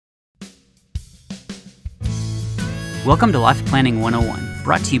Welcome to Life Planning 101,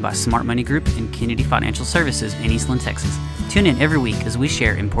 brought to you by Smart Money Group and Kennedy Financial Services in Eastland, Texas. Tune in every week as we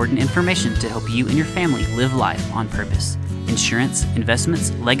share important information to help you and your family live life on purpose. Insurance,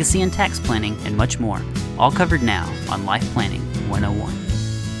 investments, legacy and tax planning, and much more. All covered now on Life Planning 101.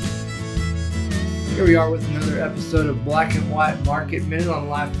 Here we are with another episode of Black and White Market Minute on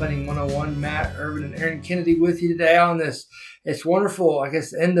Life Planning 101. Matt, Ervin, and Aaron Kennedy with you today on this. It's wonderful, I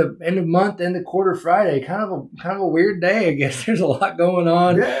guess, end of month, end of quarter Friday. Kind of a weird day, I guess. There's a lot going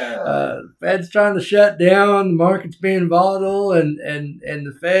on. Yeah. Fed's trying to shut down. The market's being volatile, and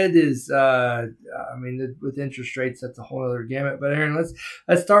the Fed is, with interest rates, that's a whole other gamut. But Aaron,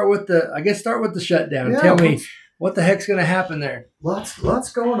 let's start with the shutdown. Yeah, Tell me, what the heck's going to happen there?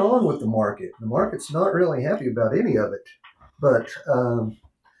 Lots going on with the market. The market's not really happy about any of it. But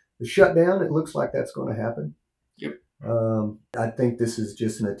the shutdown, it looks like that's going to happen. Yep. I think this is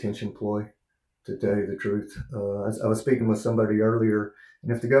just an attention ploy, to tell you the truth. I was speaking with somebody earlier,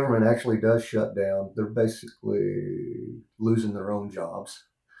 and if the government actually does shut down, they're basically losing their own jobs.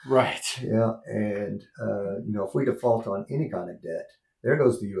 Right. Yeah, and if we default on any kind of debt, there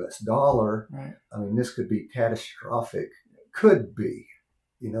goes the U.S. dollar. Right. I mean, this could be catastrophic. Could be,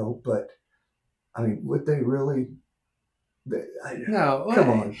 but I mean, would they really? No. Come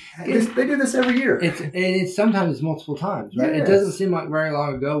on. They do this every year. It's sometimes multiple times, right? Yes. It doesn't seem like very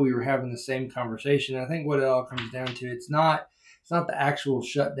long ago we were having the same conversation. I think what it all comes down to, it's not the actual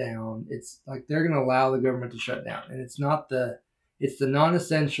shutdown. It's like they're going to allow the government to shut down, and it's the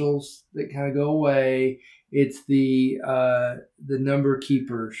non-essentials that kind of go away. It's the number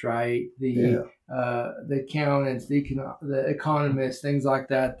keepers, right? The accountants, the economists, things like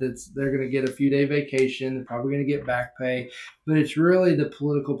that. They're going to get a few day vacation. They're probably going to get back pay, but it's really the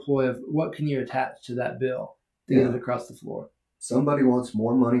political ploy of what can you attach to that bill to get it across the floor. Somebody wants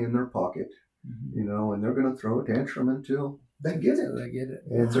more money in their pocket, and they're going to throw a tantrum until they get it. They get it,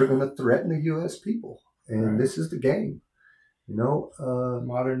 and they're going to threaten the U.S. people, and This is the game.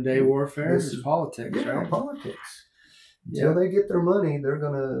 Modern day warfare is politics, right? Politics. Until they get their money, they're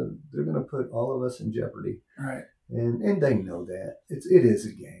gonna put all of us in jeopardy. Right. And they know that. It is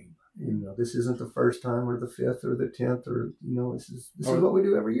a game. This isn't the first time or the fifth or the 10th or this is what we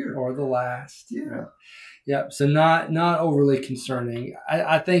do every year. Or the last. Yeah. Right? Yeah. So not overly concerning.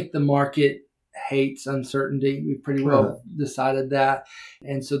 I think the market hates uncertainty. We've pretty well decided that.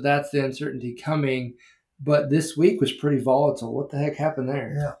 And so that's the uncertainty coming. But this week was pretty volatile. What the heck happened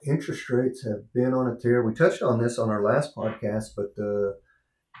there? Yeah, interest rates have been on a tear. We touched on this on our last podcast, but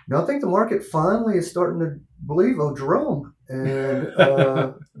I think the market finally is starting to believe Jerome, and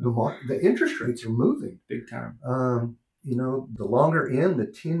the interest rates are moving big time. The longer end, the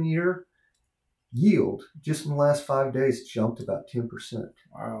 10-year yield, just in the last 5 days, jumped about 10%.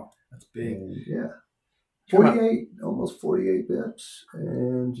 Wow, that's big. And, 48 bips,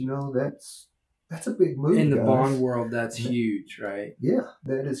 and that's a big move. In the guys. bond world, that's huge, right? Yeah,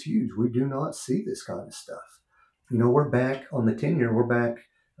 that is huge. We do not see this kind of stuff. We're back on the 10-year. We're back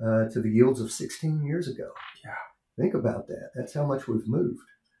to the yields of 16 years ago. Yeah. Think about that. That's how much we've moved.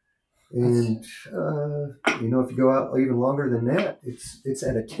 And, if you go out even longer than that, it's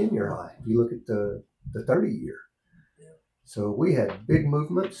at a 10-year high. If you look at the 30-year. Yeah. So we had big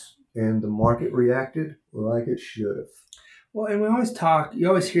movements, and the market reacted like it should have. Well, and you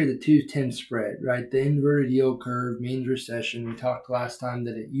always hear the 2-10 spread, right? The inverted yield curve means recession. We talked last time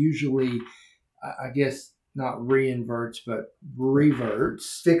that it usually, I guess, not reinverts, but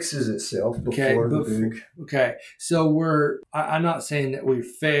reverts. Fixes itself before the big. Okay. So I'm not saying that we're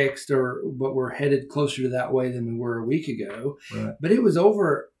fixed but we're headed closer to that way than we were a week ago. Right. But it was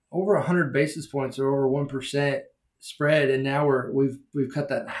over 100 basis points or over 1% spread. And now we've cut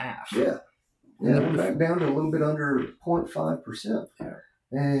that in half. Yeah. Yeah, we're back down to a little bit under 0.5%. Yeah.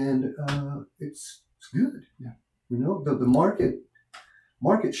 And it's good. Yeah. The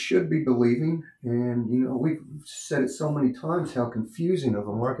market should be believing, and we've said it so many times how confusing of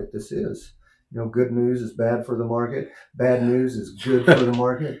a market this is. Good news is bad for the market, bad news is good for the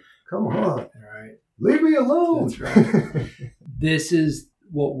market. Come on. All right. Leave me alone. That's right. This is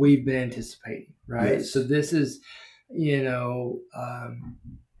what we've been anticipating, right? Yes. So this is,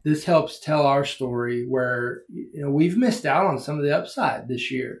 this helps tell our story where we've missed out on some of the upside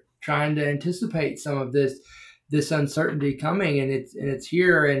this year, trying to anticipate some of this uncertainty coming, and it's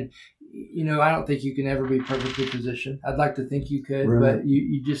here. And I don't think you can ever be perfectly positioned. I'd like to think you could, right. But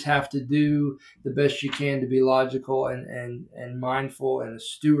you just have to do the best you can to be logical and mindful and a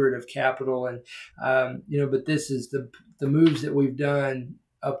steward of capital. And but this is the moves that we've done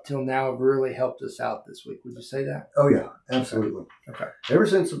up till now have really helped us out this week. Would you say that? Oh yeah, absolutely. Okay. Ever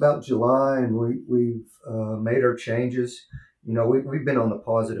since about July, and we've made our changes. We've been on the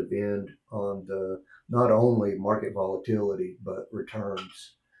positive end on the not only market volatility but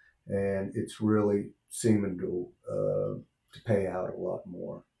returns, and it's really seeming to pay out a lot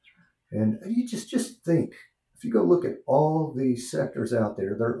more. And you just think, if you go look at all these sectors out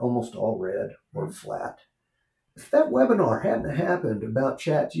there, they're almost all red or flat. If that webinar hadn't happened about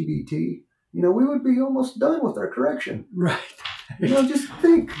ChatGPT, we would be almost done with our correction. Right. Just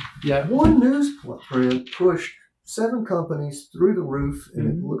think. Yeah. One news print pushed 7 companies through the roof, and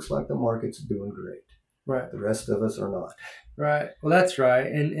it looks like the market's doing great. Right. The rest of us are not. Right. Well, that's right.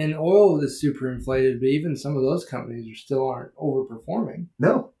 And oil is super inflated, but even some of those companies still aren't overperforming.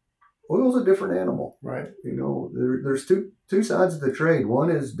 No. Oil's a different animal. Right. There's two sides of the trade. One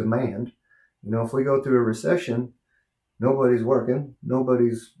is demand. If we go through a recession, nobody's working.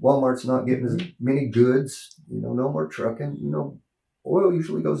 Walmart's not getting as many goods. No more trucking. Oil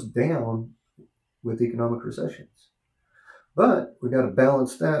usually goes down with economic recessions. But we got to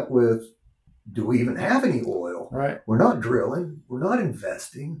balance that with, do we even have any oil? Right. We're not drilling. We're not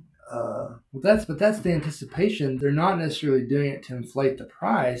investing. That's the anticipation. They're not necessarily doing it to inflate the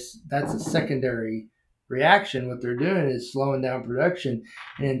price. That's a secondary reaction. What they're doing is slowing down production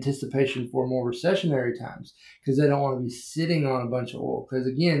in anticipation for more recessionary times, because they don't want to be sitting on a bunch of oil. Because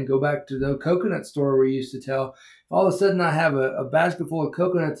again, go back to the coconut store we used to tell, if all of a sudden I have a basket full of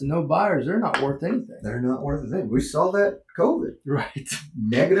coconuts and no buyers, they're not worth anything. They're not worth a thing. We saw that COVID. Right.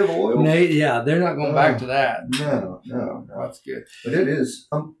 Negative oil. Yeah, they're not going back to that. No. That's good. But it is.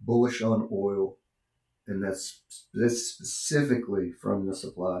 I'm bullish on oil, and that's specifically from the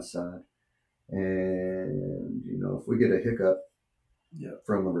supply side. And, if we get a hiccup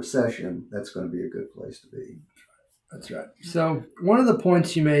from a recession, that's going to be a good place to be. That's right. So one of the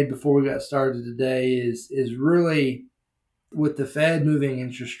points you made before we got started today is really with the Fed moving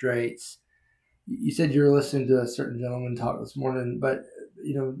interest rates. You said you were listening to a certain gentleman talk this morning, but,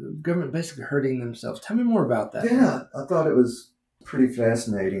 the government basically hurting themselves. Tell me more about that. Yeah, I thought it was pretty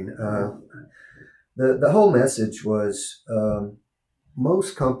fascinating. The whole message was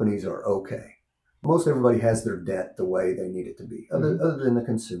most companies are okay. Most everybody has their debt the way they need it to be, other than the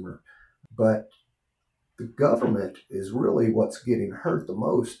consumer. But the government is really what's getting hurt the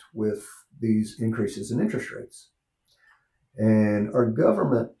most with these increases in interest rates. And our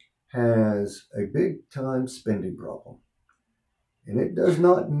government has a big time spending problem. And it does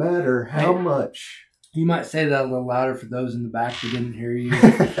not matter how much. You might say that a little louder for those in the back who didn't hear you.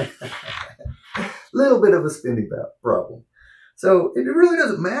 Little bit of a spending problem. So it really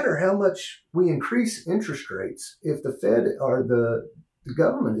doesn't matter how much we increase interest rates if the Fed or the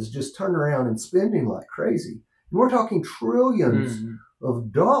government is just turning around and spending like crazy. And we're talking trillions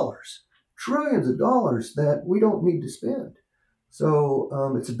of dollars that we don't need to spend. So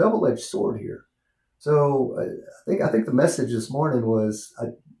it's a double-edged sword here. So I think the message this morning was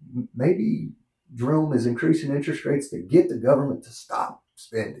maybe Jerome is increasing interest rates to get the government to stop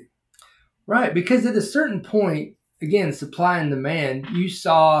spending. Right, because at a certain point, again, supply and demand, you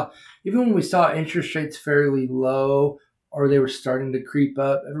saw, even when we saw interest rates fairly low or they were starting to creep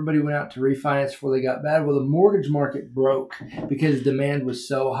up, everybody went out to refinance before they got bad. Well, the mortgage market broke because demand was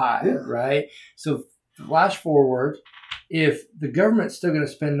so high, right? So flash forward, if the government's still going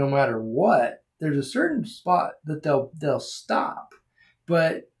to spend no matter what, there's a certain spot that they'll stop.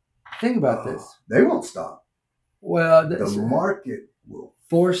 But think about this. They won't stop. Well, the market will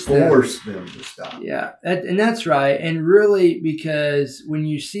force them to stop. Yeah, and that's right. And really, because when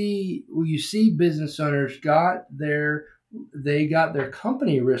you see business owners got their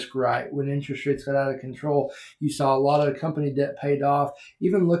company risk right when interest rates got out of control, you saw a lot of company debt paid off.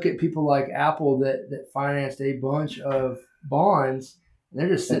 Even look at people like Apple that financed a bunch of bonds. They're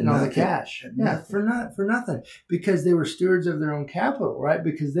just sitting on the cash. For nothing, because they were stewards of their own capital, right?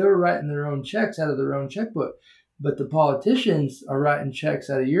 Because they were writing their own checks out of their own checkbook. But the politicians are writing checks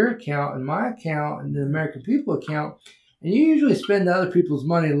out of your account and my account and the American people account. And you usually spend other people's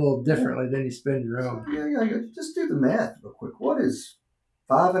money a little differently than you spend your own. Yeah. Just do the math real quick. What is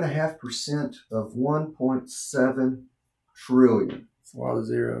 5.5% of 1.7 trillion? It's a lot of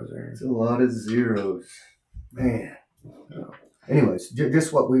zeros there. It's a lot of zeros. Man. Anyways,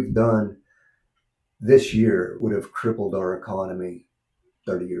 just what we've done this year would have crippled our economy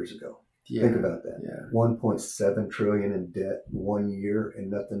 30 years ago. Yeah. Think about that. Yeah. 1.7 trillion in debt in 1 year, and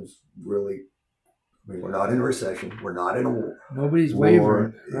nothing's really. I mean, we're not in a recession. We're not in a war. Nobody's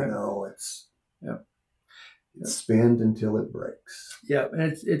wavering. Right? It's. Yeah. It's spend until it breaks. Yeah, and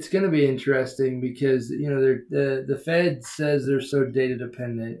it's going to be interesting because the Fed says they're so data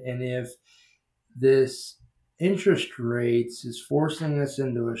dependent, and if this interest rates is forcing us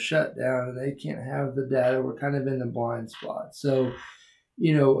into a shutdown and they can't have the data, we're kind of in the blind spot. So,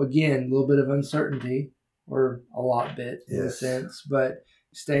 again, a little bit of uncertainty, or a lot bit in a sense, but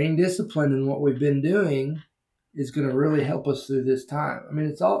staying disciplined in what we've been doing is going to really help us through this time. I mean,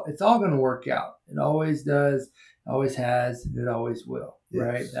 it's all going to work out. It always does, always has, and it always will.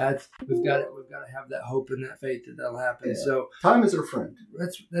 Right? We've got to have that hope and that faith that that'll happen. Yeah. So time is our friend.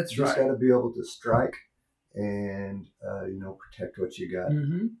 That's right. You just got to be able to strike and protect what you got.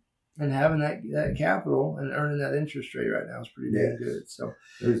 Mm-hmm. And having that capital and earning that interest rate right now is pretty damn good. So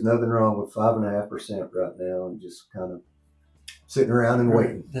there's nothing wrong with 5.5% right now, and just kind of sitting around and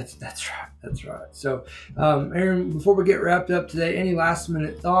waiting. That's right. So, Aaron, before we get wrapped up today, any last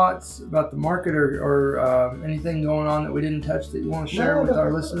minute thoughts about the market or anything going on that we didn't touch that you want to share with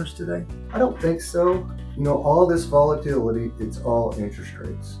our listeners today? I don't think so. All this volatility, it's all interest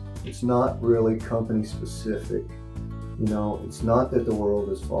rates. It's not really company specific. It's not that the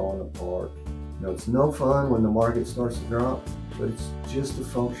world is falling apart. It's no fun when the market starts to drop, but it's just a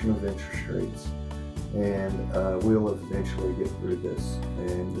function of interest rates. And we'll eventually get through this,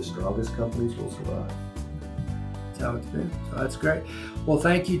 and the strongest companies will survive. That's how it's been. So that's great. Well,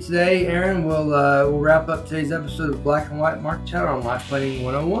 thank you today, Aaron. We'll wrap up today's episode of Black and White Market Chatter on Life Planning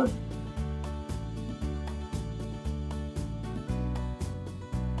 101.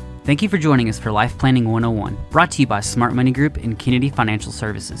 Thank you for joining us for Life Planning 101, brought to you by Smart Money Group and Kennedy Financial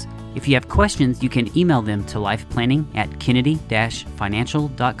Services. If you have questions, you can email them to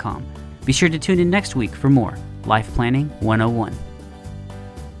lifeplanning@kennedy-financial.com. Be sure to tune in next week for more Life Planning 101.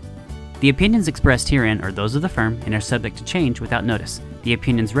 The opinions expressed herein are those of the firm and are subject to change without notice. The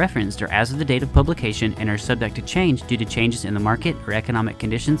opinions referenced are as of the date of publication and are subject to change due to changes in the market or economic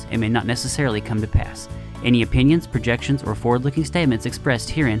conditions and may not necessarily come to pass. Any opinions, projections, or forward-looking statements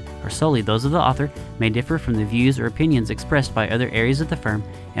expressed herein are solely those of the author, may differ from the views or opinions expressed by other areas of the firm,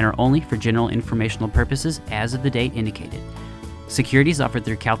 and are only for general informational purposes as of the date indicated. Securities offered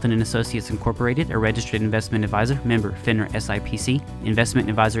through Calton & Associates Incorporated, a registered investment advisor, member FINRA SIPC. Investment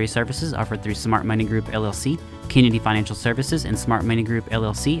advisory services offered through Smart Money Group LLC. Kennedy Financial Services and Smart Money Group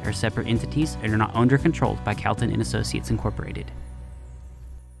LLC are separate entities and are not owned or controlled by Calton & Associates Incorporated.